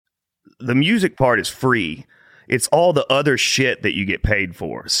the music part is free. It's all the other shit that you get paid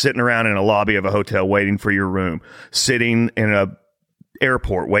for. Sitting around in a lobby of a hotel waiting for your room. Sitting in a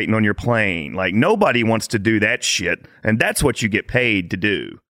airport waiting on your plane. Like, nobody wants to do that shit. And that's what you get paid to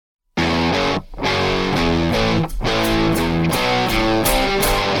do.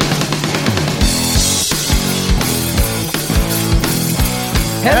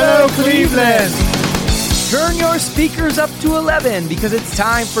 Hello, Cleveland! Turn your speakers up to 11 because it's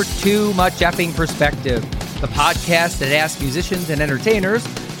time for Too Much Effing Perspective, the podcast that asks musicians and entertainers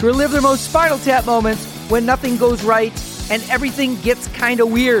to relive their most Spinal Tap moments when nothing goes right and everything gets kind of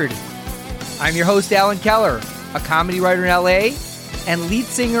weird. I'm your host, Alan Keller, a comedy writer in LA and lead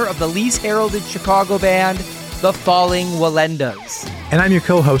singer of the least heralded Chicago band, the Falling Wallendas. And I'm your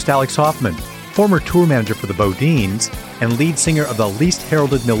co-host, Alex Hoffman, former tour manager for the Bodines and lead singer of the least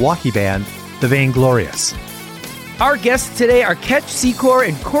heralded Milwaukee band, the Vainglorious. Our guests today are Ketch Secor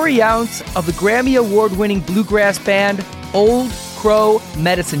and Corey Younce of the Grammy Award-winning bluegrass band Old Crow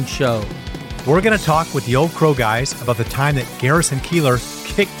Medicine Show. We're going to talk with the Old Crow guys about the time that Garrison Keillor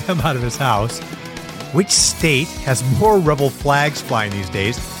kicked them out of his house, which state has more rebel flags flying these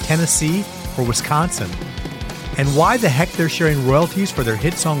days, Tennessee or Wisconsin, and why the heck they're sharing royalties for their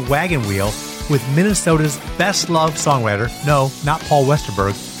hit song Wagon Wheel with Minnesota's best-loved songwriter, no, not Paul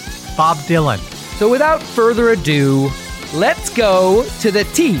Westerberg, Bob Dylan. So without further ado, let's go to the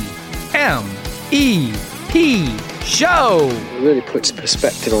TMEP show. It really puts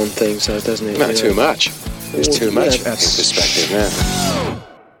perspective on things, though, doesn't it? Not too much. There's too much that's perspective now.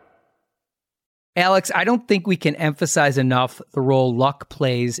 Alex, I don't think we can emphasize enough the role luck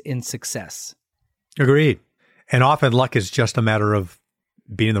plays in success. Agreed. And often luck is just a matter of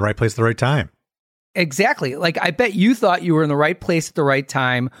being in the right place at the right time. Exactly. Like, I bet you thought you were in the right place at the right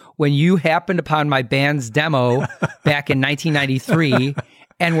time when you happened upon my band's demo back in 1993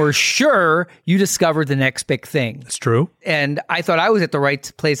 and were sure you discovered the next big thing. It's true. And I thought I was at the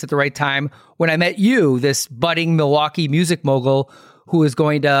right place at the right time when I met you, this budding Milwaukee music mogul who was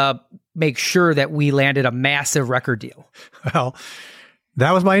going to make sure that we landed a massive record deal. Well,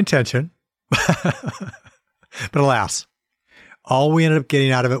 that was my intention. But alas, all we ended up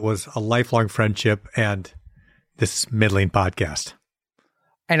getting out of it was a lifelong friendship and this middling podcast.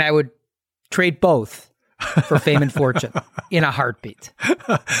 And I would trade both for fame and fortune in a heartbeat.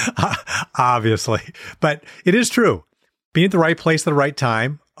 Obviously. But it is true. Being at the right place at the right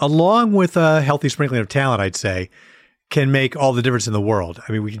time, along with a healthy sprinkling of talent, I'd say, can make all the difference in the world.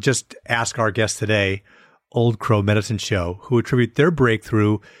 I mean, we can just ask our guest today, Old Crow Medicine Show, who attribute their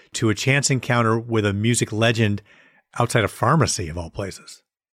breakthrough to a chance encounter with a music legend outside a pharmacy, of all places.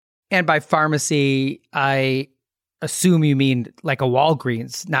 And by pharmacy, I assume you mean like a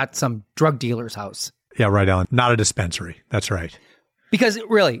Walgreens, not some drug dealer's house. Yeah, right, Alan. Not a dispensary. That's right.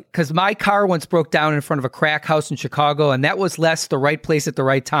 Because my car once broke down in front of a crack house in Chicago, and that was less the right place at the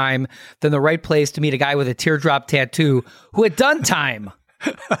right time than the right place to meet a guy with a teardrop tattoo who had done time.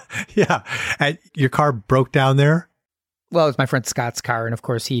 Yeah. And your car broke down there? Well, it was my friend Scott's car, and of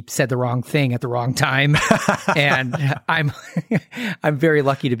course he said the wrong thing at the wrong time. And I'm very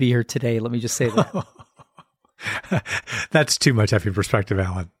lucky to be here today. Let me just say that. That's too much effing perspective,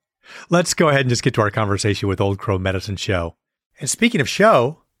 Alan. Let's go ahead and just get to our conversation with Old Crow Medicine Show. And speaking of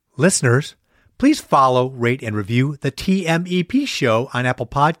show, listeners, please follow, rate, and review the TMEP show on Apple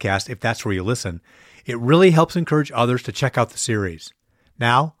Podcasts if that's where you listen. It really helps encourage others to check out the series.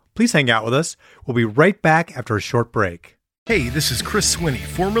 Now, please hang out with us. We'll be right back after a short break. Hey, this is Chris Swinney,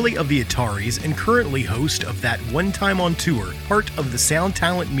 formerly of the Ataris and currently host of That One Time on Tour, part of the Sound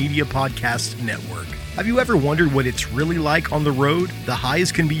Talent Media Podcast Network. Have you ever wondered what it's really like on the road? The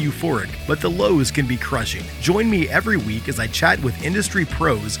highs can be euphoric, but the lows can be crushing. Join me every week as I chat with industry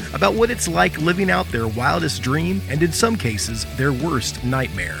pros about what it's like living out their wildest dream and, in some cases, their worst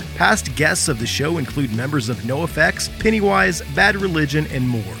nightmare. Past guests of the show include members of NoFX, Pennywise, Bad Religion, and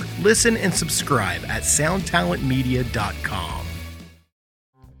more. Listen and subscribe at soundtalentmedia.com.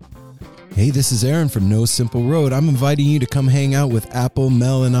 Hey, this is Aaron from No Simple Road. I'm inviting you to come hang out with Apple,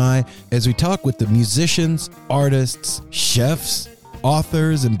 Mel, and I as we talk with the musicians, artists, chefs,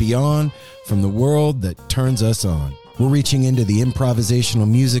 authors, and beyond from the world that turns us on. We're reaching into the improvisational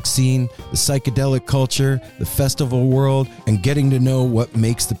music scene, the psychedelic culture, the festival world, and getting to know what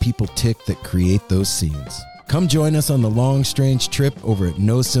makes the people tick that create those scenes. Come join us on the long, strange trip over at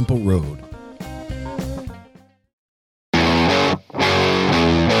No Simple Road.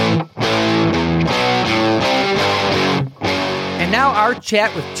 And now our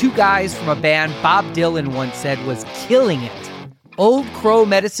chat with two guys from a band Bob Dylan once said was killing it. Old Crow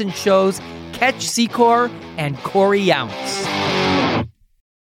Medicine Show's Ketch Secor and Corey Younce.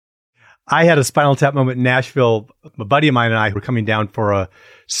 I had a Spinal Tap moment in Nashville. A buddy of mine and I were coming down for a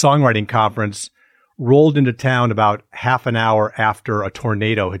songwriting conference, rolled into town about half an hour after a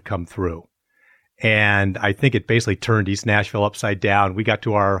tornado had come through. And I think it basically turned East Nashville upside down. We got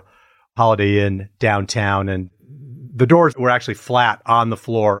to our Holiday Inn downtown, and the doors were actually flat on the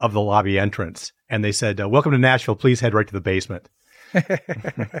floor of the lobby entrance. And they said, welcome to Nashville. Please head right to the basement.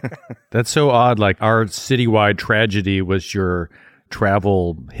 That's so odd. Like, our citywide tragedy was your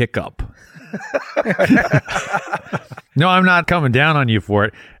travel hiccup. No, I'm not coming down on you for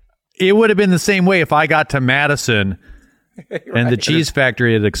it. It would have been the same way if I got to Madison and the cheese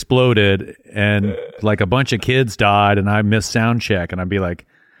factory had exploded and like a bunch of kids died and I missed sound check, and I'd be like,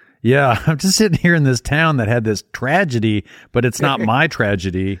 yeah, I'm just sitting here in this town that had this tragedy, but it's not my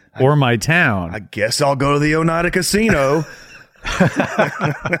tragedy or my town. I guess I'll go to the Oneida Casino.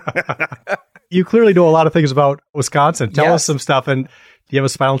 You clearly know a lot of things about Wisconsin. Tell Yes. us some stuff. And do you have a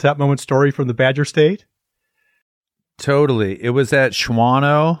Spinal Tap moment story from the Badger State? Totally. It was at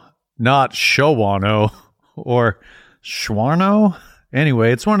Schwano, not Shawano or Schwarno.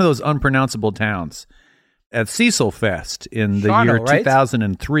 Anyway, it's one of those unpronounceable towns. At Cecil Fest in the Shawano, year right?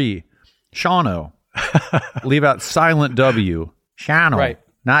 2003. Shawano. Leave out silent W. Shawano. Right.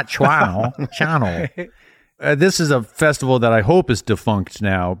 Not Schwano. Shawano. This is a festival that I hope is defunct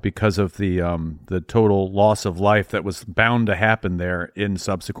now because of the total loss of life that was bound to happen there in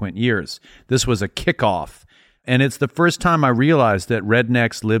subsequent years. This was a kickoff, and it's the first time I realized that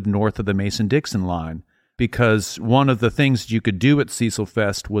rednecks lived north of the Mason-Dixon line, because one of the things you could do at Cecil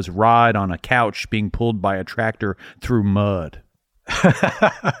Fest was ride on a couch being pulled by a tractor through mud.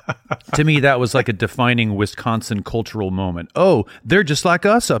 To me, that was like a defining Wisconsin cultural moment. Oh, they're just like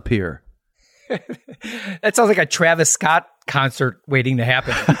us up here. That sounds like a Travis Scott concert waiting to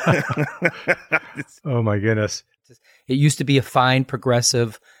happen. Oh, my goodness. It used to be a fine,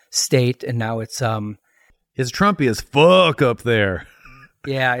 progressive state, and now it's It's Trumpy as fuck up there.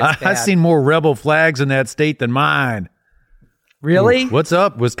 yeah, it's I've bad. seen more rebel flags in that state than mine. Really? What's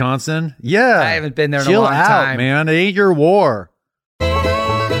up, Wisconsin? Yeah. I haven't been there in a Chill long out, time. man. It ain't your war.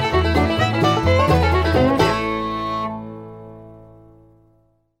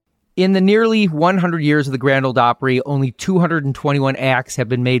 In the nearly 100 years of the Grand Ole Opry, only 221 acts have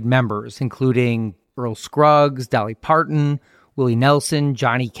been made members, including Earl Scruggs, Dolly Parton, Willie Nelson,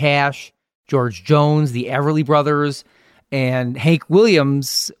 Johnny Cash, George Jones, the Everly Brothers, and Hank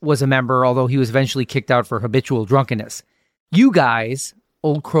Williams was a member, although he was eventually kicked out for habitual drunkenness. You guys,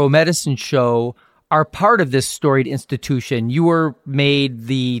 Old Crow Medicine Show, are part of this storied institution. You were made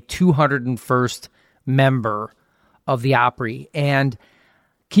the 201st member of the Opry, and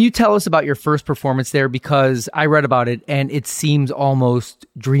can you tell us about your first performance there? Because I read about it, and it seems almost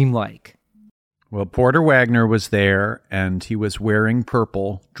dreamlike. Well, Porter Wagner was there, and he was wearing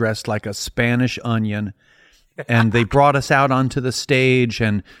purple, dressed like a Spanish onion. And they brought us out onto the stage,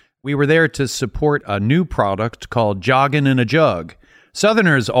 and we were there to support a new product called Joggin' in a Jug.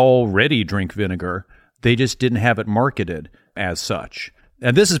 Southerners already drink vinegar. They just didn't have it marketed as such.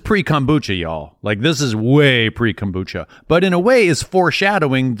 And this is pre-kombucha, y'all. Like, this is way pre-kombucha. But in a way, is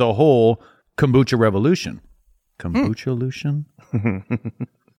foreshadowing the whole kombucha revolution. Kombucha-lution?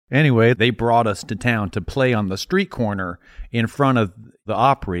 Anyway, they brought us to town to play on the street corner in front of the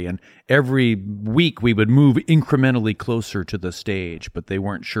Opry. And every week, we would move incrementally closer to the stage. But they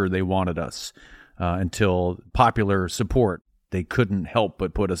weren't sure they wanted us until popular support. They couldn't help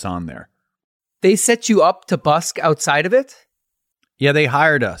but put us on there. They set you up to busk outside of it? Yeah, they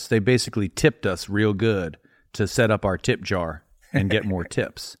hired us. They basically tipped us real good to set up our tip jar and get more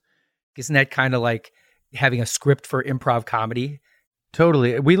tips. Isn't that kind of like having a script for improv comedy?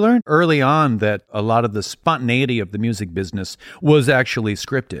 Totally. We learned early on that a lot of the spontaneity of the music business was actually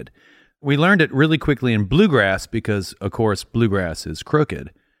scripted. We learned it really quickly in bluegrass because, of course, bluegrass is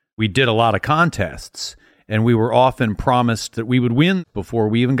crooked. We did a lot of contests, and we were often promised that we would win before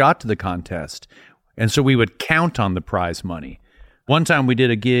we even got to the contest. And so we would count on the prize money. One time we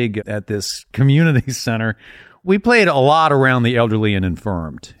did a gig at this community center. We played a lot around the elderly and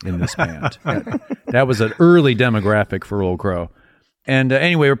infirmed in this band. That was an early demographic for Old Crow. And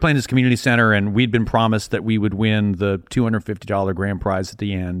anyway, we're playing this community center, and we'd been promised that we would win the $250 grand prize at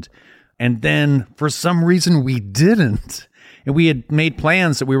the end. And then, for some reason, we didn't. And we had made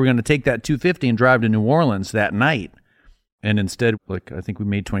plans that we were going to take that $250 and drive to New Orleans that night. And instead, like, I think we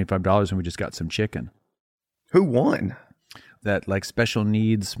made $25 and we just got some chicken. Who won? That, like, special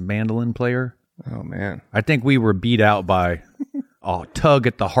needs mandolin player. Oh, man. I think we were beat out by a tug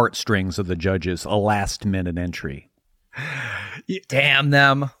at the heartstrings of the judges, a last-minute entry. Damn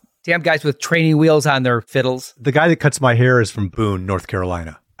them. Damn guys with training wheels on their fiddles. The guy that cuts my hair is from Boone, North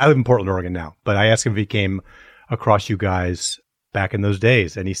Carolina. I live in Portland, Oregon now, but I asked him if he came across you guys back in those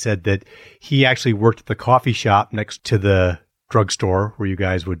days. And he said that he actually worked at the coffee shop next to the drugstore where you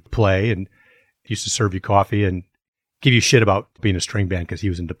guys would play and used to serve you coffee and give you shit about being a string band because he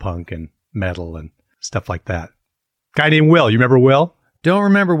was into punk and metal and stuff like that. Guy named Will. You remember Will? Don't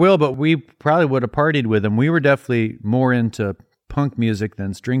remember Will, but we probably would have partied with him. We were definitely more into punk music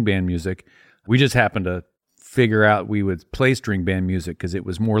than string band music. We just happened to figure out we would play string band music because it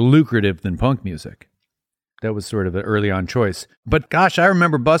was more lucrative than punk music. That was sort of an early on choice. But gosh, I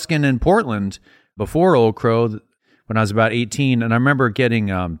remember busking in Portland before Old Crow when I was about 18, and I remember getting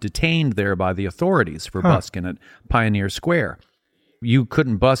detained there by the authorities for busking at Pioneer Square. You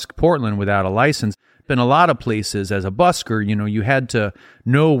couldn't busk Portland without a license. In a lot of places, as a busker, you had to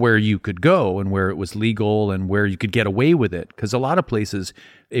know where you could go and where it was legal and where you could get away with it. Because a lot of places,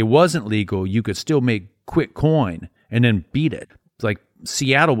 it wasn't legal. You could still make quick coin and then beat it. It's like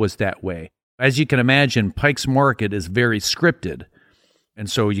Seattle was that way. As you can imagine, Pike's Market is very scripted. And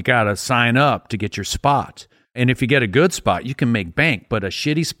so you got to sign up to get your spot. And if you get a good spot, you can make bank. But a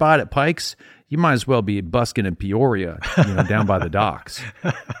shitty spot at Pike's, you might as well be busking in Peoria, down by the docks.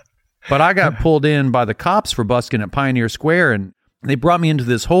 But I got pulled in by the cops for busking at Pioneer Square, and they brought me into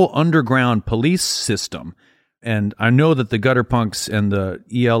this whole underground police system. And I know that the gutter punks and the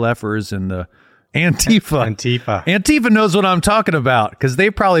ELFers and the Antifa knows what I'm talking about because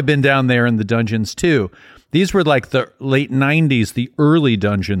they've probably been down there in the dungeons too. These were like the late 90s, the early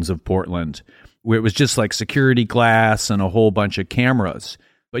dungeons of Portland, where it was just like security glass and a whole bunch of cameras.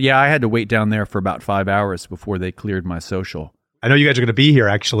 But yeah, I had to wait down there for about 5 hours before they cleared my social. I know you guys are going to be here,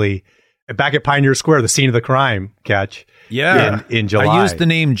 actually, back at Pioneer Square, the scene of the crime, Catch. Yeah. In July. I used the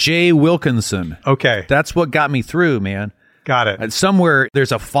name Jay Wilkinson. Okay. That's what got me through, man. Got it. And somewhere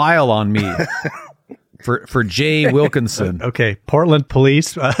there's a file on me for Jay Wilkinson. Okay. Portland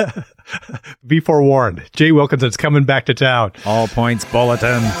police, be forewarned. Jay Wilkinson's coming back to town. All Points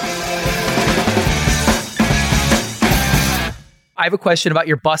Bulletin. I have a question about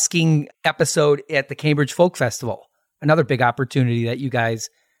your busking episode at the Cambridge Folk Festival. Another big opportunity that you guys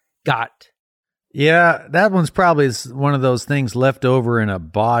got. Yeah, that one's probably one of those things left over in a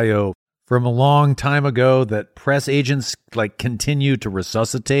bio from a long time ago that press agents continue to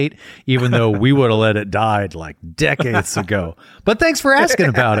resuscitate, even though we would have let it die decades ago. But thanks for asking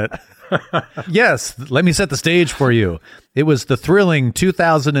about it. Yes, let me set the stage for you. It was the thrilling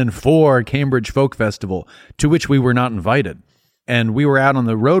 2004 Cambridge Folk Festival, to which we were not invited. And we were out on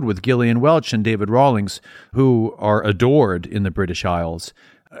the road with Gillian Welch and David Rawlings, who are adored in the British Isles.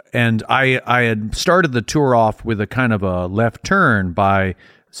 And I had started the tour off with a kind of a left turn by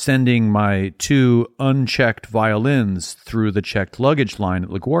sending my 2 unchecked violins through the checked luggage line at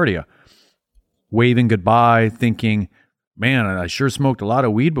LaGuardia, waving goodbye, thinking, man, I sure smoked a lot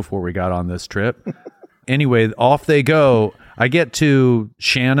of weed before we got on this trip. Anyway, off they go. I get to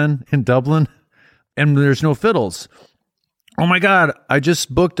Shannon in Dublin, and there's no fiddles. Oh my God, I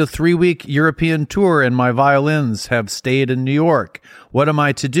just booked a 3-week European tour and my violins have stayed in New York. What am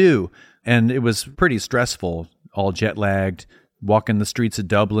I to do? And it was pretty stressful, all jet lagged, walking the streets of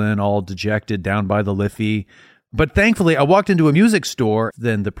Dublin, all dejected down by the Liffey. But thankfully, I walked into a music store.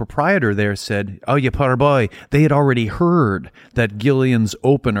 Then the proprietor there said, oh, you poor boy, they had already heard that Gillian's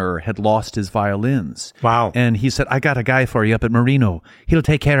opener had lost his violins. Wow. And he said, I got a guy for you up at Marino. He'll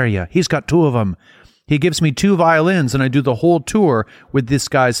take care of you. He's got 2 of them. He gives me 2 violins, and I do the whole tour with this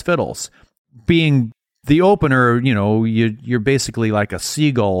guy's fiddles. Being the opener, you're basically like a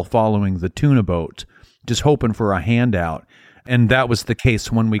seagull following the tuna boat, just hoping for a handout. And that was the case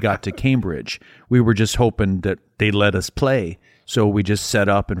when we got to Cambridge. We were just hoping that they'd let us play. So we just set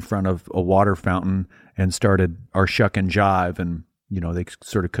up in front of a water fountain and started our shuck and jive, and, they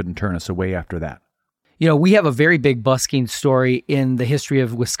sort of couldn't turn us away after that. We have a very big busking story in the history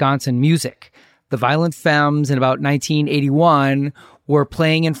of Wisconsin music. The Violent Femmes in about 1981 were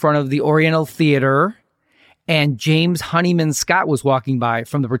playing in front of the Oriental Theater, and James Honeyman Scott was walking by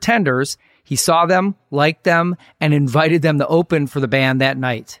from the Pretenders. He saw them, liked them, and invited them to open for the band that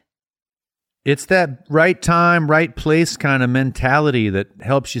night. It's that right time, right place kind of mentality that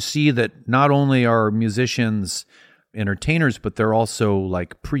helps you see that not only are musicians entertainers, but they're also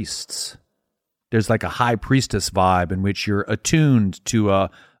like priests. There's like a high priestess vibe in which you're attuned to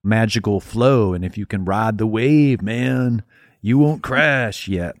a magical flow, and if you can ride the wave, man, you won't crash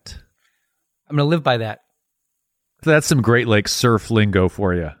yet. I'm going to live by that. That's some great surf lingo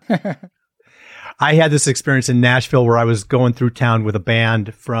for you. I had this experience in Nashville where I was going through town with a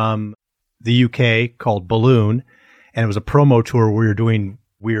band from the UK called Balloon, and it was a promo tour where we were doing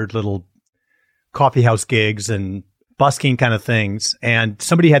weird little coffee house gigs and busking kind of things. And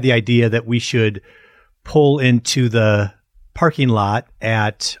somebody had the idea that we should pull into the parking lot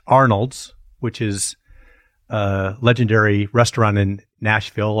at Arnold's, which is a legendary restaurant in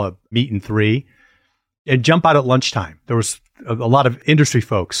Nashville, a meat and three, and jump out at lunchtime. There was a lot of industry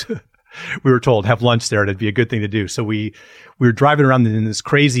folks, we were told, have lunch there, and it'd be a good thing to do. So we were driving around in this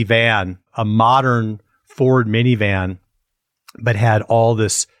crazy van, a modern Ford minivan, but had all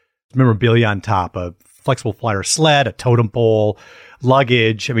this memorabilia on top, a flexible flyer sled, a totem pole,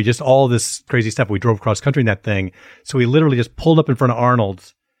 luggage. I mean, just all this crazy stuff. We drove cross country in that thing. So we literally just pulled up in front of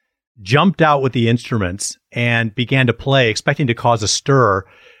Arnold's, jumped out with the instruments, and began to play, expecting to cause a stir.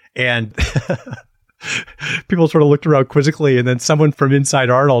 And people sort of looked around quizzically, and then someone from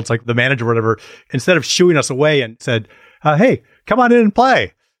inside Arnold's, like the manager or whatever, instead of shooing us away and said, hey, come on in and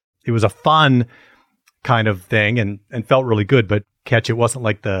play. It was a fun kind of thing and felt really good, but catch, it wasn't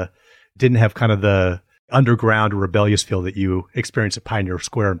like didn't have kind of the underground rebellious feel that you experience at Pioneer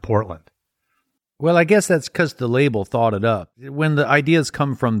Square in Portland. Well, I guess that's because the label thought it up. When the ideas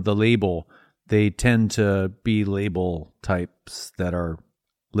come from the label, they tend to be label types that are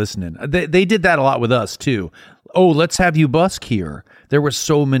listening. They did that a lot with us, too. Oh, let's have you busk here. There were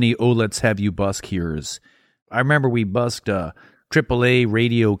so many, oh, let's have you busk here's. I remember we busked a AAA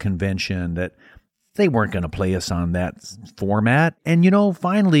radio convention that they weren't going to play us on that format. And,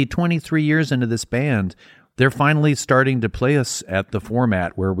 finally, 23 years into this band, they're finally starting to play us at the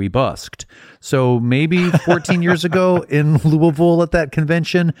format where we busked. So maybe 14 years ago in Louisville at that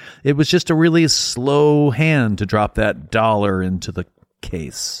convention, it was just a really slow hand to drop that dollar into the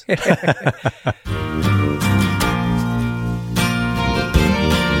case.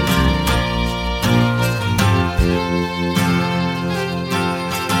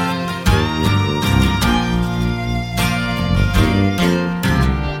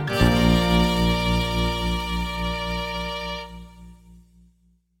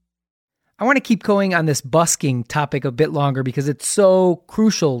 I want to keep going on this busking topic a bit longer because it's so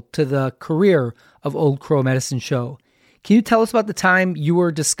crucial to the career of Old Crow Medicine Show. Can you tell us about the time you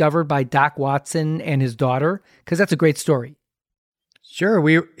were discovered by Doc Watson and his daughter? Because that's a great story. Sure.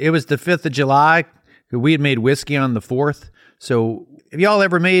 It was the 5th of July. We had made whiskey on the 4th. So have y'all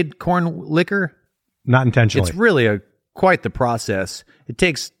ever made corn liquor? Not intentionally. It's really quite the process. It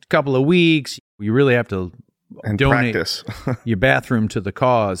takes a couple of weeks. You really have to donate practice your bathroom to the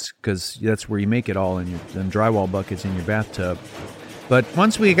cause, because that's where you make it all in drywall buckets in your bathtub. But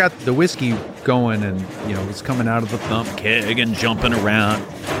once we got the whiskey going and, it was coming out of the thump keg and jumping around,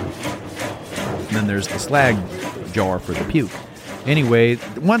 and then there's the slag jar for the puke. Anyway,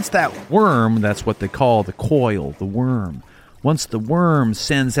 once that worm, that's what they call the coil, the worm. Once the worm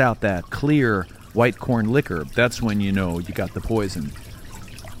sends out that clear white corn liquor, that's when you know you got the poison.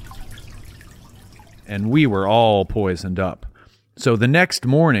 And we were all poisoned up. So the next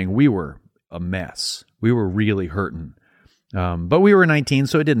morning, we were a mess. We were really hurting. But we were 19,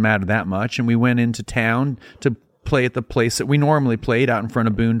 so it didn't matter that much. And we went into town to play at the place that we normally played out in front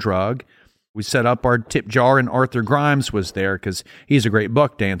of Boone Drug. We set up our tip jar, and Arthur Grimes was there because he's a great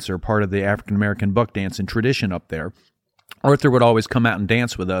buck dancer, part of the African-American buck dancing tradition up there. Arthur would always come out and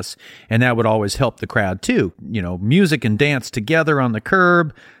dance with us, and that would always help the crowd, too. Music and dance together on the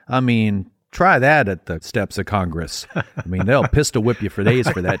curb. I mean, try that at the steps of Congress. I mean, they'll pistol whip you for days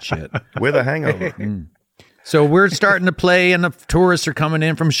for that shit. with a hangover. So we're starting to play, and the tourists are coming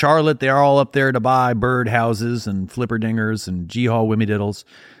in from Charlotte. They're all up there to buy bird houses and flipperdingers and G-Haul Wimmy-Diddles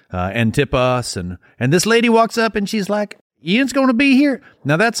and tip us. And this lady walks up, and she's like, Ian's going to be here?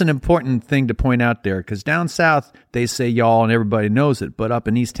 Now, that's an important thing to point out there, because down south, they say y'all, and everybody knows it. But up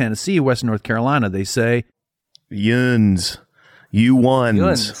in East Tennessee, Western North Carolina, they say yuns, you ones.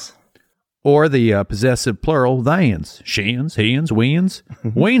 Yuns. Or the possessive plural, thines. Shans, heans, weens.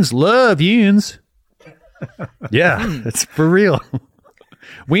 Weens love yuns. Yeah, it's for real.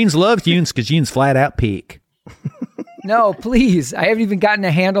 Weens love yuns because yuns flat out peak. No, please. I haven't even gotten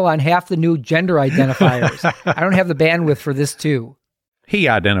a handle on half the new gender identifiers. I don't have the bandwidth for this, too. He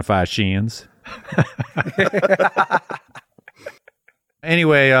identifies shans.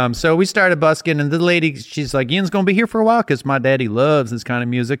 Anyway, so we started busking, and the lady, she's like, Ian's going to be here for a while because my daddy loves this kind of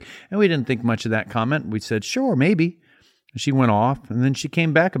music. And we didn't think much of that comment. We said, sure, maybe. She went off, and then she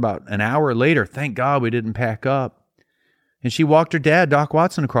came back about an hour later. Thank God we didn't pack up. And she walked her dad, Doc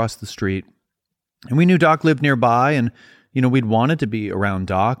Watson, across the street. And we knew Doc lived nearby, and, we'd wanted to be around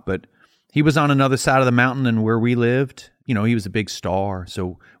Doc, but he was on another side of the mountain than where we lived. He was a big star.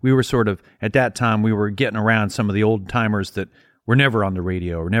 So we were sort of, at that time, we were getting around some of the old timers that were never on the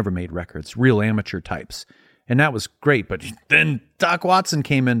radio or never made records, real amateur types. And that was great. But then Doc Watson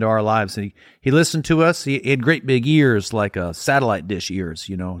came into our lives, and he listened to us. He had great big ears, like a satellite dish ears,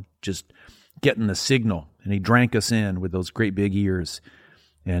 just getting the signal. And he drank us in with those great big ears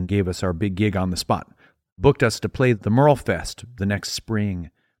and gave us our big gig on the spot. Booked us to play the Merle Fest the next spring.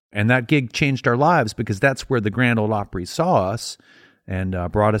 And that gig changed our lives because that's where the Grand Ole Opry saw us and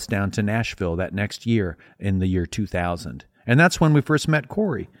brought us down to Nashville that next year in the year 2000. And that's when we first met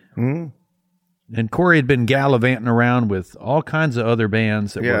Corey. Mm. And Corey had been gallivanting around with all kinds of other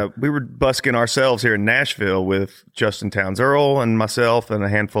bands. We were busking ourselves here in Nashville with Justin Townes Earl and myself and a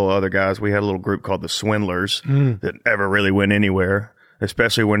handful of other guys. We had a little group called the Swindlers that never really went anywhere,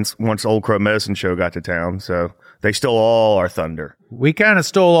 especially once Old Crow Medicine Show got to town. So they stole all our thunder. We kind of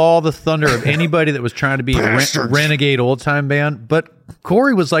stole all the thunder of anybody that was trying to be a renegade old-time band. But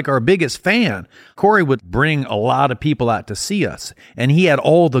Corey was like our biggest fan. Corey would bring a lot of people out to see us, and he had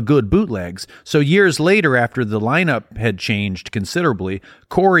all the good bootlegs. So years later, after the lineup had changed considerably,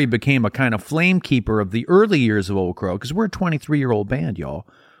 Corey became a kind of flame keeper of the early years of Old Crow, because we're a 23-year-old band, y'all.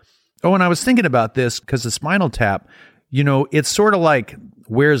 Oh, and I was thinking about this because the Spinal Tap, it's sort of like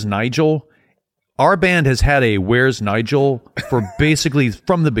Where's Nigel? Our band has had a Where's Nigel for basically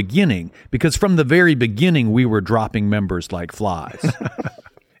from the beginning, because from the very beginning, we were dropping members like flies.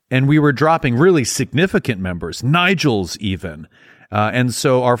 And we were dropping really significant members, Nigels even. And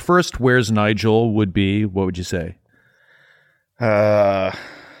so our first Where's Nigel would be, what would you say? Who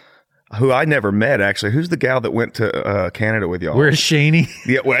I never met, actually. Who's the gal that went to Canada with y'all? Where's Shaney?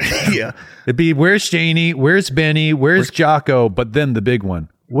 Yeah. It'd be Where's Shaney? Where's Benny? Where's Jocko? But then the big one.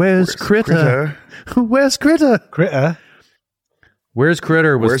 Where's Critter? Where's Critter? Critter. Where's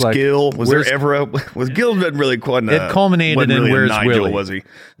Critter? Where's Gil? Was there ever was Gil didn't really quite? It culminated in really Where's Nigel, Willie? Was he?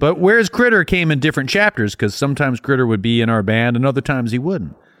 But Where's Critter came in different chapters, because sometimes Critter would be in our band and other times he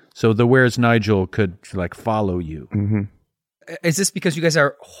wouldn't. So the Where's Nigel could follow you. Mm-hmm. Is this because you guys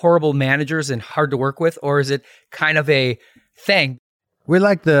are horrible managers and hard to work with, or is it kind of a thing? We're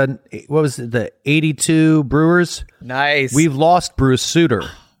like the 82 Brewers. Nice. We've lost Bruce Sutter.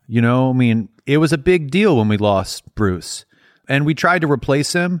 It was a big deal when we lost Bruce. And we tried to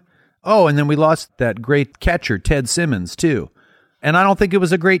replace him. Oh, and then we lost that great catcher, Ted Simmons, too. And I don't think it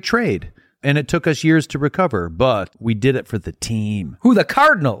was a great trade. And it took us years to recover, but we did it for the team. Who, the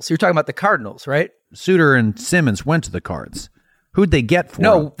Cardinals? You're talking about the Cardinals, right? Suter and Simmons went to the Cards. Who'd they get for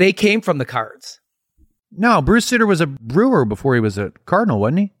him? They came from the Cards. No, Bruce Sutter was a Brewer before he was a Cardinal,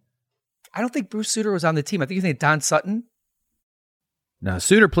 wasn't he? I don't think Bruce Sutter was on the team. I think you think Don Sutton. No,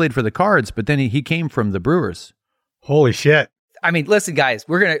 Suter played for the Cards, but then he came from the Brewers. Holy shit. I mean, listen, guys,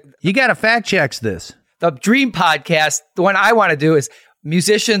 You got to fact check this. The Dream Podcast, the one I want to do is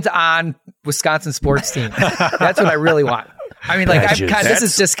musicians on Wisconsin sports team. That's what I really want. I mean, this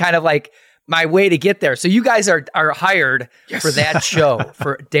is just kind of like my way to get there. So you guys are hired for that show,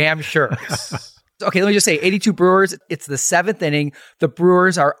 for damn sure. Yes. Okay, let me just say, 82 Brewers, it's the 7th inning. The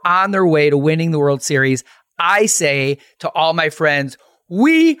Brewers are on their way to winning the World Series. I say to all my friends,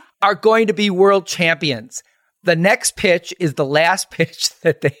 we are going to be world champions. The next pitch is the last pitch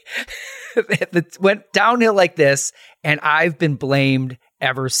that that went downhill like this, and I've been blamed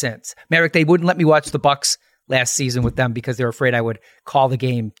ever since. Merrick, they wouldn't let me watch the Bucks last season with them because they were afraid I would call the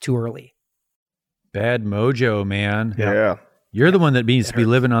game too early. Bad mojo, man. Yeah. You're the one that needs to be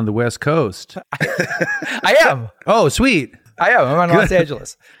living on the West Coast. I am. Oh, sweet. I am. I'm on Los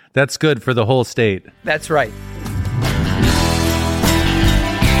Angeles. That's good for the whole state. That's right.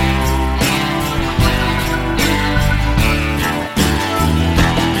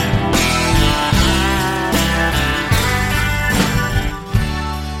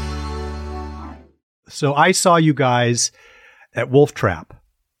 So I saw you guys at Wolf Trap.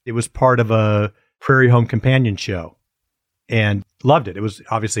 It was part of a Prairie Home Companion show and loved it. It was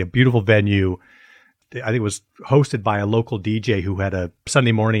obviously a beautiful venue. I think it was hosted by a local DJ who had a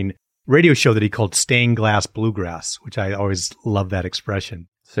Sunday morning radio show that he called Stained Glass Bluegrass, which I always love that expression.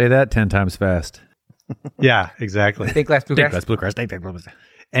 Say that 10 times fast. Yeah, exactly. Stained Glass Bluegrass. Stained Glass Bluegrass. Stained Glass Bluegrass.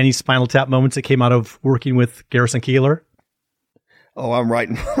 Any Spinal Tap moments that came out of working with Garrison Keillor? Oh, I'm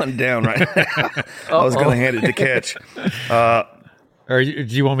writing one down right now. I was going to hand it to Catch. Or do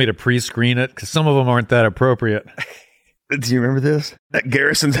you want me to pre-screen it? Because some of them aren't that appropriate. Do you remember this? At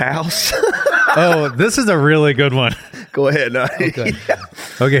Garrison's house? Oh, this is a really good one. Go ahead. No. Okay.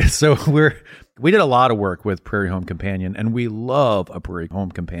 Okay, so we did a lot of work with Prairie Home Companion, and we love a Prairie Home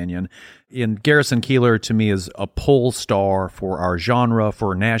Companion. And Garrison Keillor, to me, is a pole star for our genre,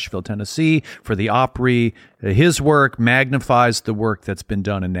 for Nashville, Tennessee, for the Opry. His work magnifies the work that's been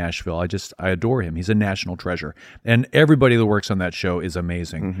done in Nashville. I adore him. He's a national treasure. And everybody that works on that show is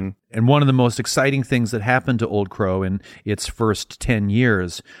amazing. Mm-hmm. And one of the most exciting things that happened to Old Crow in its first 10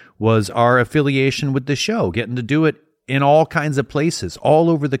 years was our affiliation with the show, getting to do it in all kinds of places, all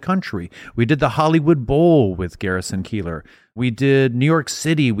over the country. We did the Hollywood Bowl with Garrison Keillor. We did New York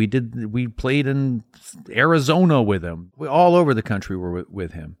City. We played in Arizona with him. All over the country were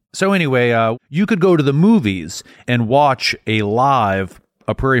with him. So anyway, you could go to the movies and watch a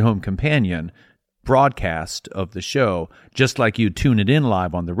Prairie Home Companion broadcast of the show, just like you tune it in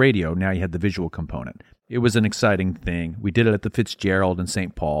live on the radio. Now you had the visual component. It was an exciting thing. We did it at the Fitzgerald in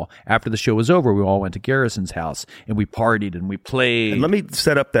St. Paul. After the show was over, we all went to Garrison's house, and we partied and we played. And let me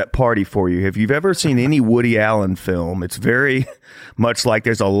set up that party for you. If you've ever seen any Woody Allen film, it's very much like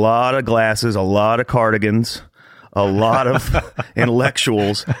there's a lot of glasses, a lot of cardigans, a lot of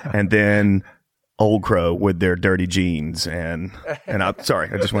intellectuals, and then Old Crow with their dirty jeans. And I'm sorry,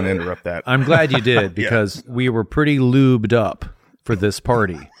 I just want to interrupt that. I'm glad you did, because we were pretty lubed up for this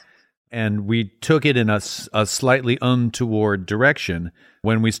party. And we took it in a slightly untoward direction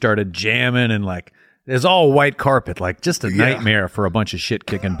when we started jamming, and like, there's all white carpet, like just a nightmare for a bunch of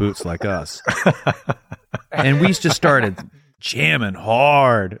shit-kicking boots like us. And we just started jamming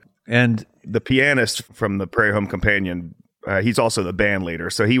hard. And the pianist from the Prairie Home Companion, he's also the band leader,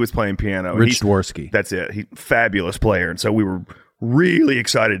 so he was playing piano. Rich Dworsky. That's it. He's a fabulous player, and so we were really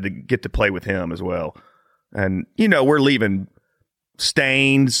excited to get to play with him as well. And, we're leaving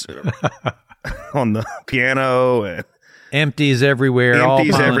stains on the piano and empties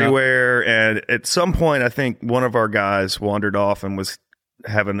everywhere. And at some point, I think one of our guys wandered off and was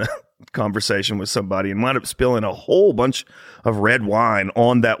having a conversation with somebody and wound up spilling a whole bunch of red wine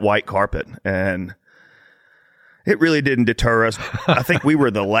on that white carpet. And it really didn't deter us. I think we were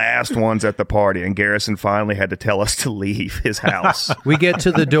the last ones at the party, and Garrison finally had to tell us to leave his house. We get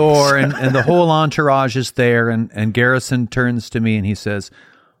to the door, and the whole entourage is there, and Garrison turns to me and he says,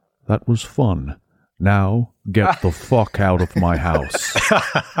 "That was fun. Now get the fuck out of my house."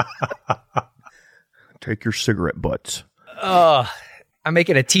 Take your cigarette butts. I'm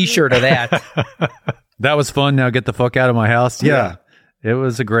making a T-shirt of that. That was fun. Now get the fuck out of my house. Yeah. It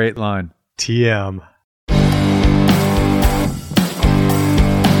was a great line. TM.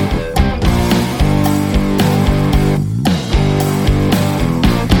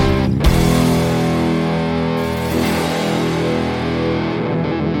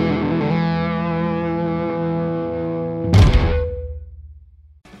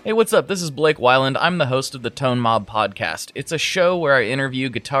 Hey, what's up? This is Blake Weiland. I'm the host of the Tone Mob Podcast. It's a show where I interview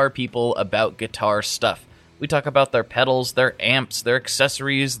guitar people about guitar stuff. We talk about their pedals, their amps, their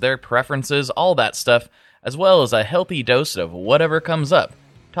accessories, their preferences, all that stuff, as well as a healthy dose of whatever comes up.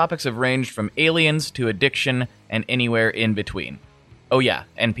 Topics have ranged from aliens to addiction and anywhere in between. Oh yeah,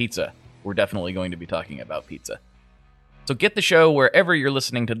 and pizza. We're definitely going to be talking about pizza. So get the show wherever you're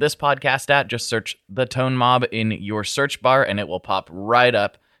listening to this podcast at. Just search The Tone Mob in your search bar and it will pop right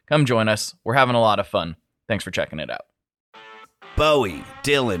up. Come join us. We're having a lot of fun. Thanks for checking it out. Bowie,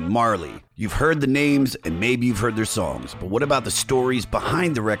 Dylan, Marley. You've heard the names and maybe you've heard their songs, but what about the stories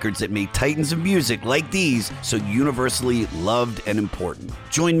behind the records that made titans of music like these so universally loved and important?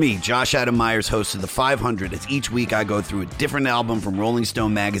 Join me, Josh Adam Myers, host of The 500, as each week I go through a different album from Rolling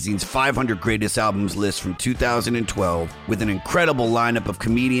Stone magazine's 500 Greatest Albums list from 2012 with an incredible lineup of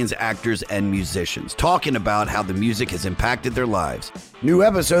comedians, actors, and musicians talking about how the music has impacted their lives. New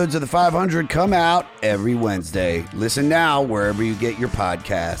episodes of The 500 come out every Wednesday. Listen now wherever you get your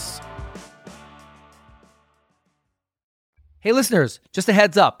podcasts. Hey listeners, just a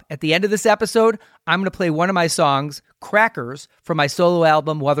heads up. At the end of this episode, I'm going to play one of my songs, Crackers, from my solo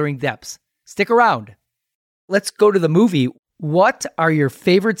album, Wuthering Depths. Stick around. Let's go to the movie. What are your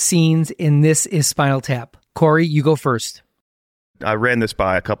favorite scenes in This Is Spinal Tap? Corey, you go first. I ran this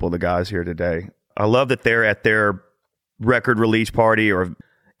by a couple of the guys here today. I love that they're at their record release party, or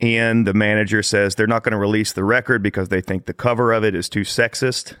Ian, the manager, says they're not going to release the record because they think the cover of it is too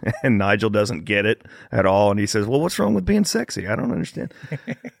sexist, and Nigel doesn't get it at all. And he says, well, what's wrong with being sexy? I don't understand.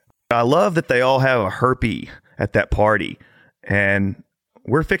 I love that they all have a herpy at that party, and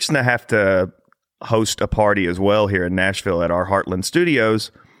we're fixing to have to host a party as well here in Nashville at our Heartland Studios,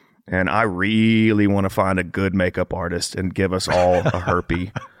 and I really want to find a good makeup artist and give us all a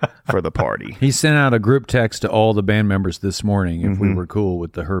herpy for the party. He sent out a group text to all the band members this morning if we were cool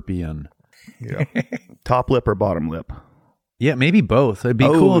with the herpy and... Yeah. Top lip or bottom lip? Yeah, maybe both. It'd be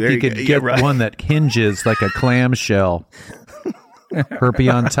cool if you could get one that hinges like a clamshell.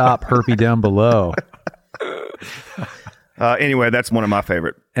 Herpy on top, herpy down below. Anyway, that's one of my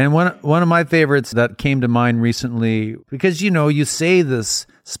favorite. And one of my favorites that came to mind recently, because, you say this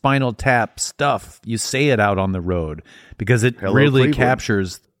Spinal Tap stuff, you say it out on the road because it really Cleveland.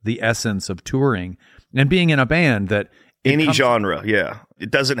 captures the essence of touring and being in a band that... Any genre, yeah. It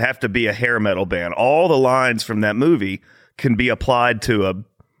doesn't have to be a hair metal band. All the lines from that movie can be applied to a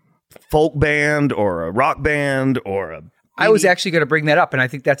folk band or a rock band or a... I was actually going to bring that up, and I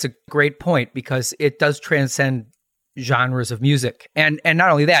think that's a great point because it does transcend genres of music. And not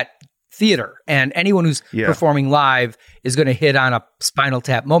only that, theater. And anyone who's performing live is going to hit on a Spinal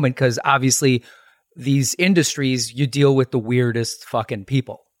Tap moment because obviously these industries, you deal with the weirdest fucking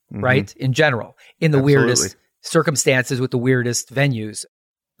people, right? In general, in the weirdest circumstances with the weirdest venues.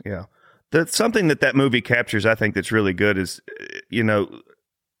 Yeah. That's something that movie captures, I think, that's really good is, the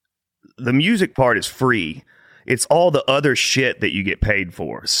music part is free. It's all the other shit that you get paid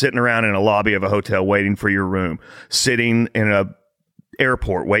for. Sitting around in a lobby of a hotel waiting for your room, sitting in a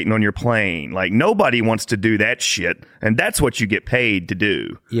airport waiting on your plane. Like, nobody wants to do that shit, and that's what you get paid to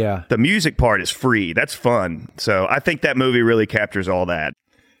do. Yeah. The music part is free. That's fun. So I think that movie really captures all that.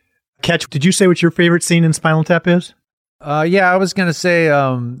 Catch, did you say what your favorite scene in Spinal Tap is? Yeah, I was going to say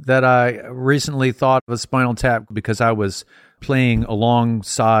that I recently thought of Spinal Tap because I was playing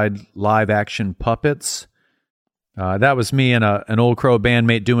alongside live action puppets. That was me and an Old Crow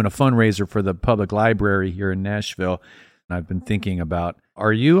bandmate doing a fundraiser for the public library here in Nashville. And I've been thinking about,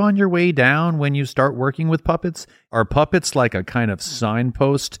 are you on your way down when you start working with puppets? Are puppets like a kind of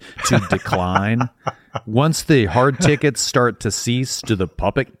signpost to decline? Once the hard tickets start to cease, do the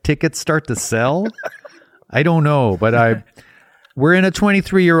puppet tickets start to sell? I don't know, but we're in a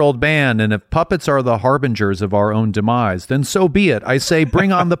 23-year-old band, and if puppets are the harbingers of our own demise, then so be it. I say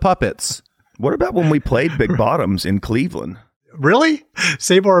bring on the puppets. What about when we played Big Bottoms in Cleveland? Really?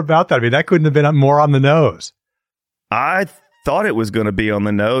 Say more about that. I mean, that couldn't have been more on the nose. I thought it was going to be on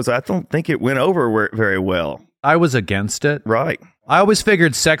the nose. I don't think it went over very well. I was against it. Right. I always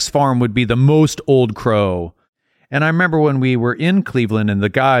figured Sex Farm would be the most Old Crow. And I remember when we were in Cleveland and the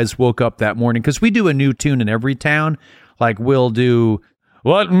guys woke up that morning, because we do a new tune in every town. Like we'll do,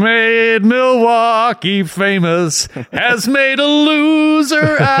 what made Milwaukee famous has made a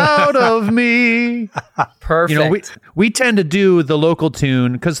loser out of me. Perfect. We tend to do the local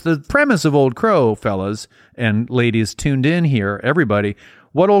tune because the premise of Old Crow, fellas and ladies tuned in here, everybody,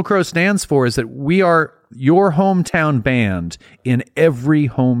 what Old Crow stands for is that we are your hometown band in every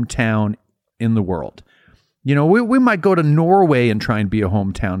hometown in the world. We might go to Norway and try and be a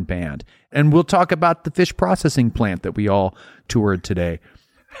hometown band. And we'll talk about the fish processing plant that we all toured today.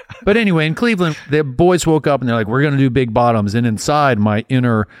 But anyway, in Cleveland, the boys woke up and they're like, we're going to do Big Bottoms. And inside, my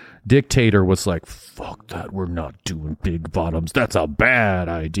inner dictator was like, fuck that. We're not doing Big Bottoms. That's a bad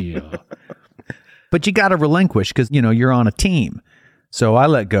idea. But you got to relinquish because, you're on a team. So I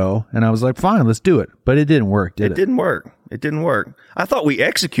let go and I was like, fine, let's do it. But it didn't work, did it? It didn't work. It didn't work. I thought we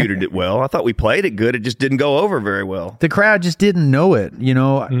executed it well. I thought we played it good. It just didn't go over very well. The crowd just didn't know it.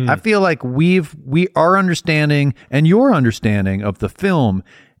 I feel like our understanding and your understanding of the film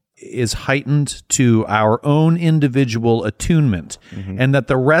is heightened to our own individual attunement, and that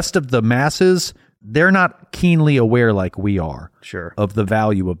the rest of the masses, they're not keenly aware like we are of the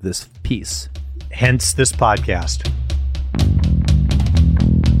value of this piece. Hence this podcast.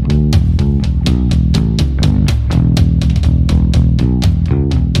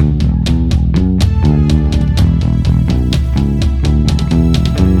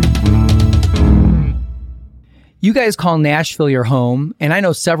 You guys call Nashville your home, and I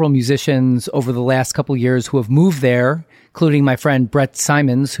know several musicians over the last couple of years who have moved there, including my friend Brett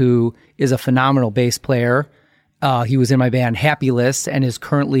Simons, who is a phenomenal bass player. He was in my band Happy List and is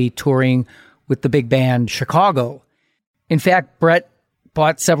currently touring with the big band Chicago. In fact, Brett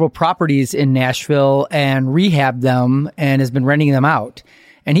bought several properties in Nashville and rehabbed them and has been renting them out.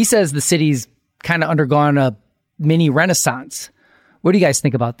 And he says the city's kind of undergone a mini renaissance. What do you guys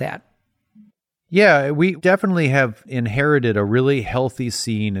think about that? Yeah, we definitely have inherited a really healthy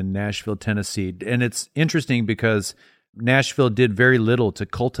scene in Nashville, Tennessee. And it's interesting because Nashville did very little to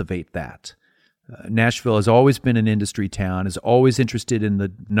cultivate that. Nashville has always been an industry town, is always interested in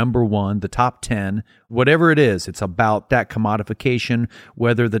the number one, the top 10, whatever it is. It's about that commodification,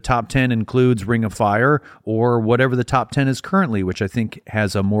 whether the top 10 includes Ring of Fire or whatever the top 10 is currently, which I think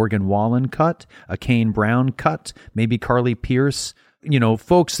has a Morgan Wallen cut, a Kane Brown cut, maybe Carly Pierce.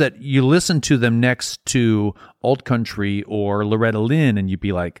 Folks that you listen to them next to Alt Country or Loretta Lynn and you'd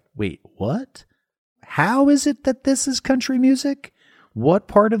be like, wait, what? how is it that this is country music? What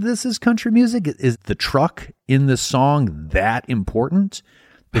part of this is country music? Is the truck in this song that important?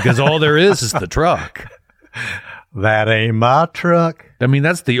 Because all there is the truck. That ain't my truck. I mean,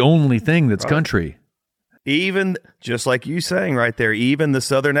 that's the only thing that's country. Even, just like you saying right there, even the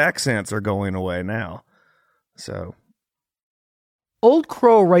Southern accents are going away now. So, Old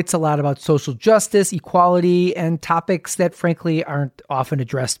Crow writes a lot about social justice, equality, and topics that frankly aren't often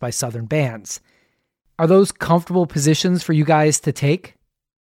addressed by Southern bands. Are those comfortable positions for you guys to take?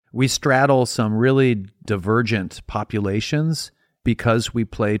 We straddle some really divergent populations because we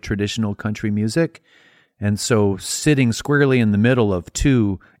play traditional country music. And so sitting squarely in the middle of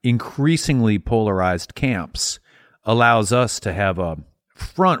two increasingly polarized camps allows us to have a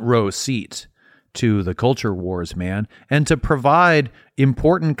front row seat to the culture wars, man, and to provide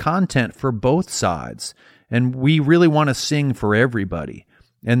important content for both sides. And we really want to sing for everybody.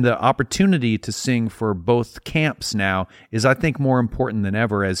 And the opportunity to sing for both camps now is, I think, more important than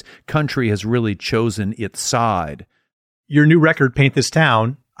ever as country has really chosen its side. Your new record, Paint This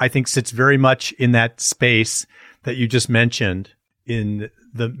Town, I think sits very much in that space that you just mentioned in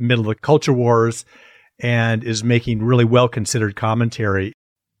the middle of the culture wars and is making really well-considered commentary.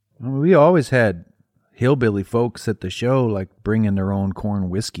 We always had hillbilly folks at the show, like bringing their own corn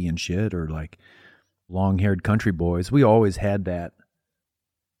whiskey and shit, or like long-haired country boys. We always had that.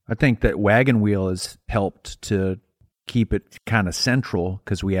 I think that Wagon Wheel has helped to keep it kind of central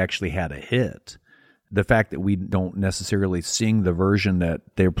because we actually had a hit. The fact that we don't necessarily sing the version that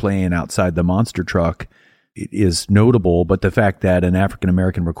they're playing outside the monster truck is notable, but the fact that an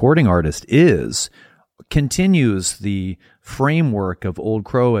African-American recording artist continues the framework of Old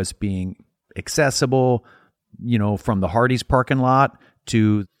Crow as being accessible, from the Hardee's parking lot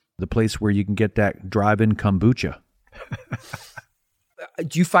to the place where you can get that drive-in kombucha.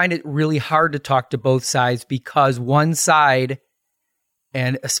 Do you find it really hard to talk to both sides because one side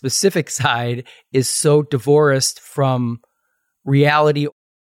and a specific side is so divorced from reality?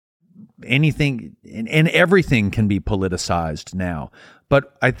 Anything and everything can be politicized now.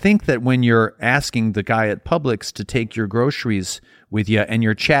 But I think that when you're asking the guy at Publix to take your groceries with you and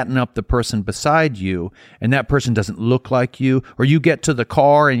you're chatting up the person beside you and that person doesn't look like you, or you get to the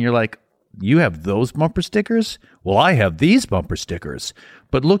car and you're like, you have those bumper stickers? Well, I have these bumper stickers.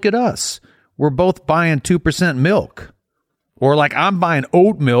 But look at us. We're both buying 2% milk. Or like I'm buying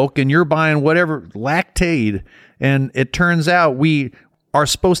oat milk and you're buying whatever, Lactaid. And it turns out we are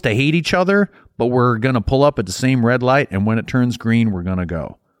supposed to hate each other, but we're going to pull up at the same red light. And when it turns green, we're going to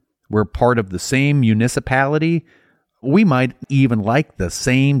go. We're part of the same municipality. We might even like the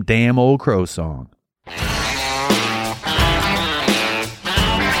same damn Old Crow song.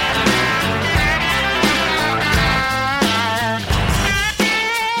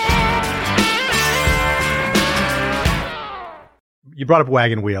 You brought up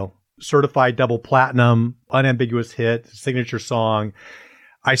Wagon Wheel, certified double platinum, unambiguous hit, signature song.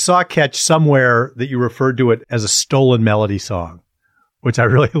 I saw a catch somewhere that you referred to it as a stolen melody song, which I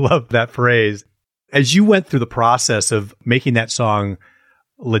really love that phrase. As you went through the process of making that song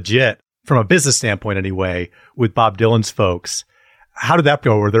legit, from a business standpoint anyway, with Bob Dylan's folks, how did that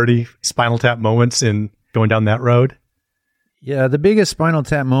go? Were there any Spinal Tap moments in going down that road? Yeah, the biggest Spinal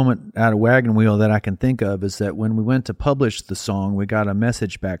Tap moment out of Wagon Wheel that I can think of is that when we went to publish the song, we got a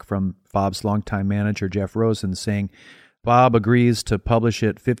message back from Bob's longtime manager, Jeff Rosen, saying, Bob agrees to publish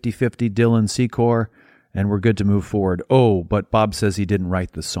it 50-50 Dylan Secor, and we're good to move forward. Oh, but Bob says he didn't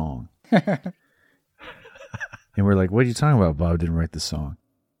write the song. And we're like, what are you talking about? Bob didn't write the song.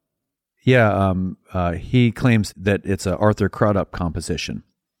 Yeah, he claims that it's a Arthur Crudup composition.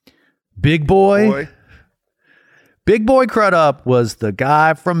 Big Boy Crudup was the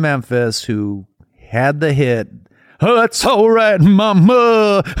guy from Memphis who had the hit, oh, that's all right, mama.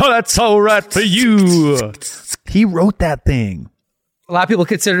 Oh, that's all right for you. He wrote that thing. A lot of people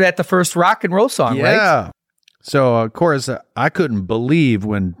consider that the first rock and roll song, right? Yeah. So, of course, I couldn't believe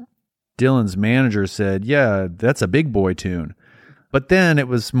when Dylan's manager said, yeah, that's a Big Boy tune. But then it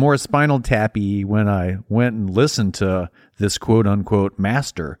was more Spinal Tappy when I went and listened to this quote-unquote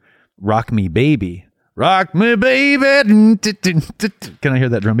master, Rock Me Baby. Rock me, baby. Can I hear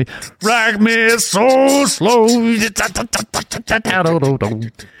that drum beat? Rock me so slow.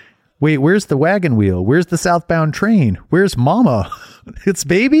 Wait, where's the wagon wheel? Where's the southbound train? Where's Mama? It's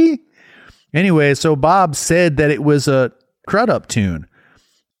Baby? Anyway, so Bob said that it was a Crudup tune.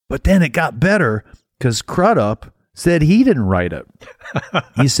 But then it got better because Crudup said he didn't write it.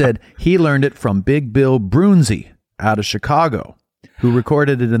 He said he learned it from Big Bill Brunzi out of Chicago, who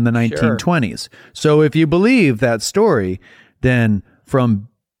recorded it in the 1920s. So if you believe that story, then from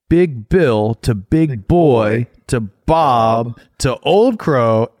Big Bill to Big Boy to Bob to Old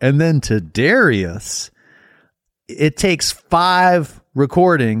Crow and then to Darius. It takes 5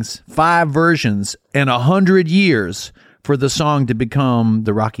 recordings, 5 versions, and 100 years for the song to become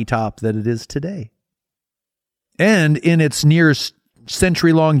the rocky top that it is today. And in its near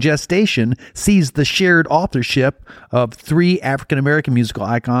century-long gestation, sees the shared authorship of 3 African-American musical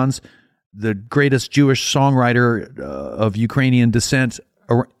icons, the greatest Jewish songwriter of Ukrainian descent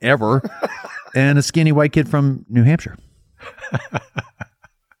ever, and a skinny white kid from New Hampshire.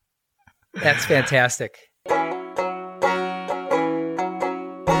 That's fantastic.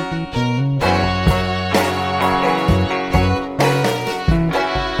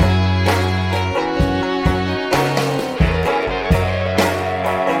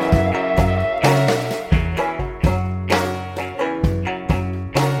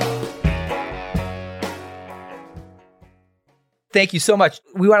 Thank you so much.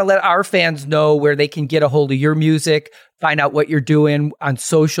 We want to let our fans know where they can get a hold of your music, find out what you're doing on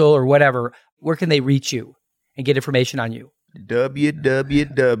social or whatever. Where can they reach you and get information on you?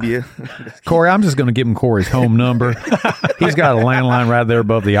 www. Corey, I'm just going to give him Corey's home number. He's got a landline right there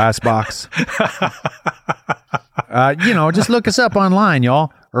above the icebox. Just look us up online,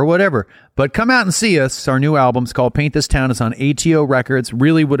 y'all, or whatever. But come out and see us. Our new album's called Paint This Town. It's on ATO Records.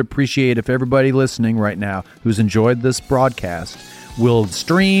 Really would appreciate if everybody listening right now who's enjoyed this broadcast will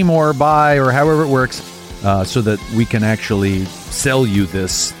stream or buy or however it works so that we can actually sell you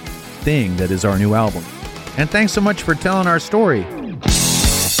this thing that is our new album. And thanks so much for telling our story.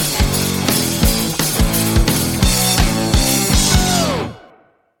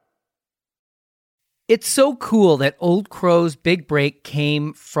 It's so cool that Old Crow's big break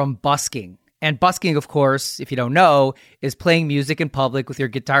came from busking. And busking, of course, if you don't know, is playing music in public with your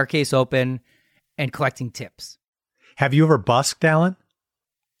guitar case open and collecting tips. Have you ever busked, Alan?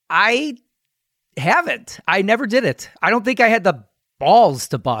 I haven't. I never did it. I don't think I had the balls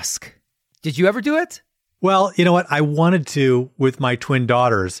to busk. Did you ever do it? Well, you know what? I wanted to with my twin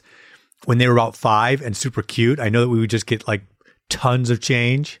daughters when they were about 5 and super cute. I know that we would just get like tons of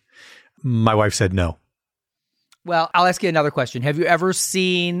change. My wife said no. Well, I'll ask you another question. Have you ever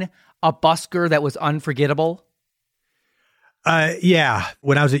seen a busker that was unforgettable? Yeah.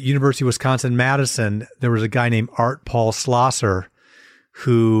 When I was at University of Wisconsin-Madison, there was a guy named Art Paul Schlosser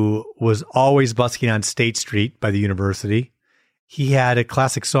who was always busking on State Street by the university. He had a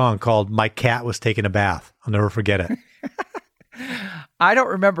classic song called My Cat Was Taking a Bath. I'll never forget it. I don't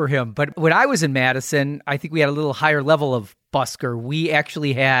remember him, but when I was in Madison, I think we had a little higher level of busker. We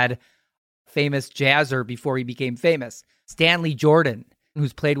actually had famous jazzer before he became famous, Stanley Jordan,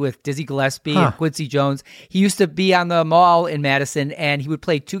 who's played with Dizzy Gillespie and Quincy Jones. He used to be on the mall in Madison, and he would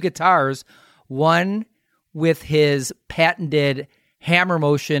play 2 guitars, one with his patented hammer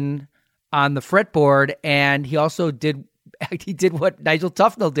motion on the fretboard, and he also did what Nigel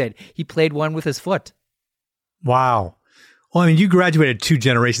Tufnell did. He played one with his foot. Wow. Well, I mean, you graduated 2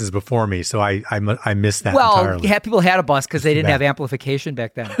 generations before me, so I missed that entirely. Well, people had a bus because they didn't have amplification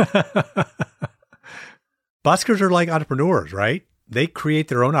back then. Buskers are like entrepreneurs, right? They create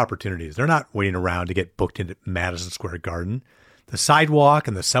their own opportunities. They're not waiting around to get booked into Madison Square Garden. The sidewalk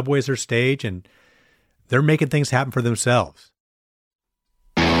and the subways are stage, and they're making things happen for themselves.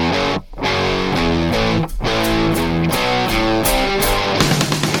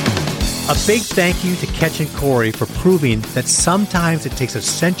 A big thank you to Ketch and Corey for proving that sometimes it takes a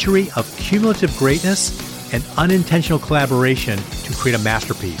century of cumulative greatness and unintentional collaboration to create a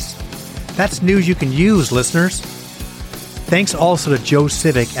masterpiece. That's news you can use, listeners. Thanks also to Joe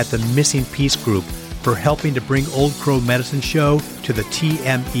Civic at the Missing Piece Group for helping to bring Old Crow Medicine Show to the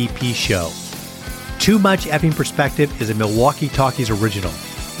TMEP show. Too Much Effing Perspective is a Milwaukee Talkies original.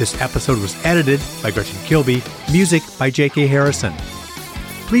 This episode was edited by Gretchen Kilby, music by J.K. Harrison.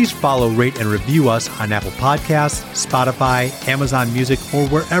 Please follow, rate, and review us on Apple Podcasts, Spotify, Amazon Music, or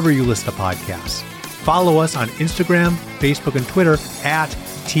wherever you listen to podcasts. Follow us on Instagram, Facebook, and Twitter at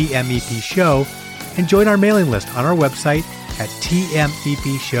TMEP Show, and join our mailing list on our website at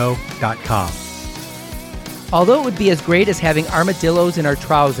tmepshow.com. Although it would be as great as having armadillos in our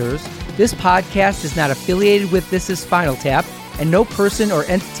trousers, this podcast is not affiliated with This Is Spinal Tap, and no person or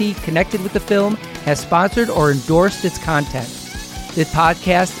entity connected with the film has sponsored or endorsed its content. This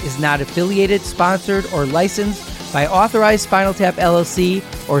podcast is not affiliated, sponsored, or licensed by Authorized Spinal Tap LLC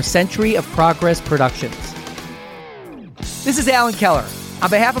or Century of Progress Productions. This is Alan Keller. On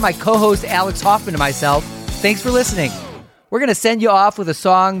behalf of my co-host Alex Hoffman and myself, thanks for listening. We're going to send you off with a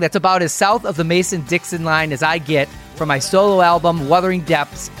song that's about as south of the Mason-Dixon line as I get from my solo album, Wuthering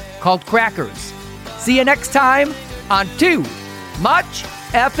Depths, called Crackers. See you next time on Too Much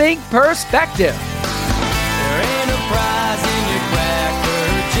effing perspective. There ain't a prize in your Cracker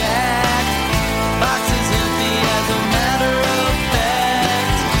Jack. Box is empty as a matter of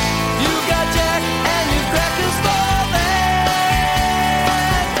fact. You got Jack and your crackers for that.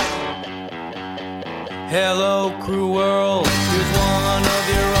 Hello, crew world. Here's one of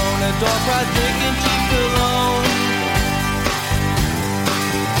your own adult fries, big and cheap cologne.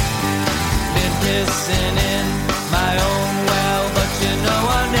 Been pissing in my own well, but you know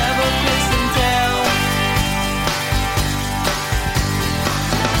I never piss and tell.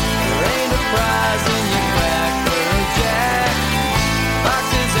 There ain't a prize in your Cracker Jack. Box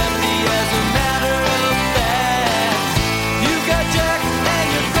is empty as a matter of fact. You got Jack and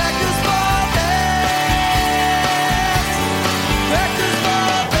your crackers for that. Crackers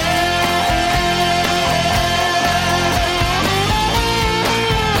for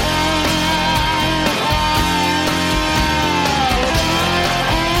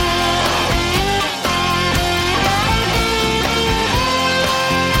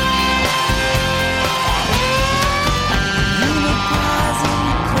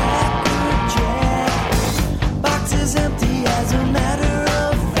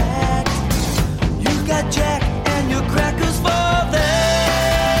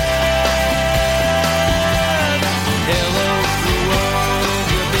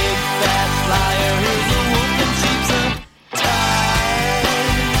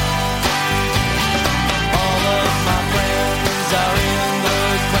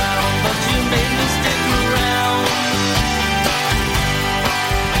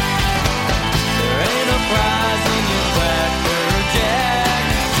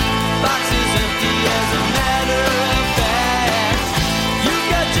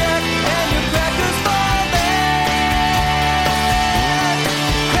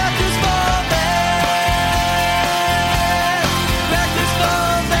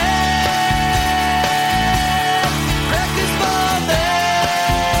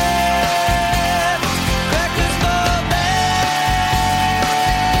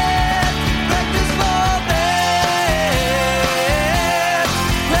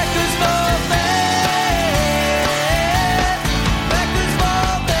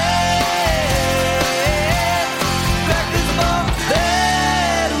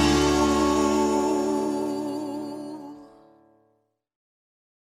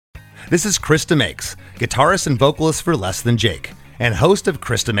This is Krista Makes, guitarist and vocalist for Less Than Jake, and host of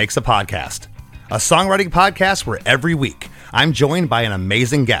Krista Makes a Podcast, a songwriting podcast where every week I'm joined by an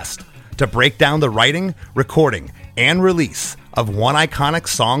amazing guest to break down the writing, recording, and release of one iconic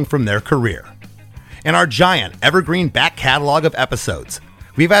song from their career. In our giant evergreen back catalog of episodes,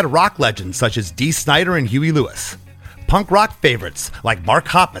 we've had rock legends such as Dee Snider and Huey Lewis, punk rock favorites like Mark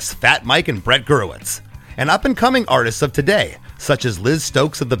Hoppus, Fat Mike, and Brett Gurewitz, and up-and-coming artists of today such as Liz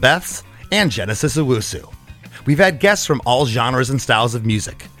Stokes of the Beths and Genesis Owusu. We've had guests from all genres and styles of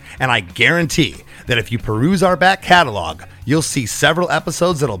music, and I guarantee that if you peruse our back catalog, you'll see several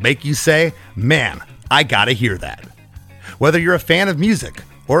episodes that'll make you say, man, I gotta hear that. Whether you're a fan of music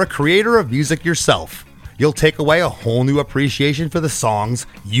or a creator of music yourself, you'll take away a whole new appreciation for the songs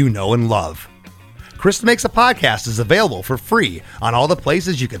you know and love. Krista Makes a Podcast is available for free on all the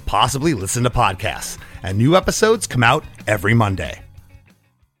places you could possibly listen to podcasts, and new episodes come out every Monday.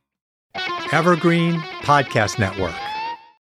 Evergreen Podcast Network.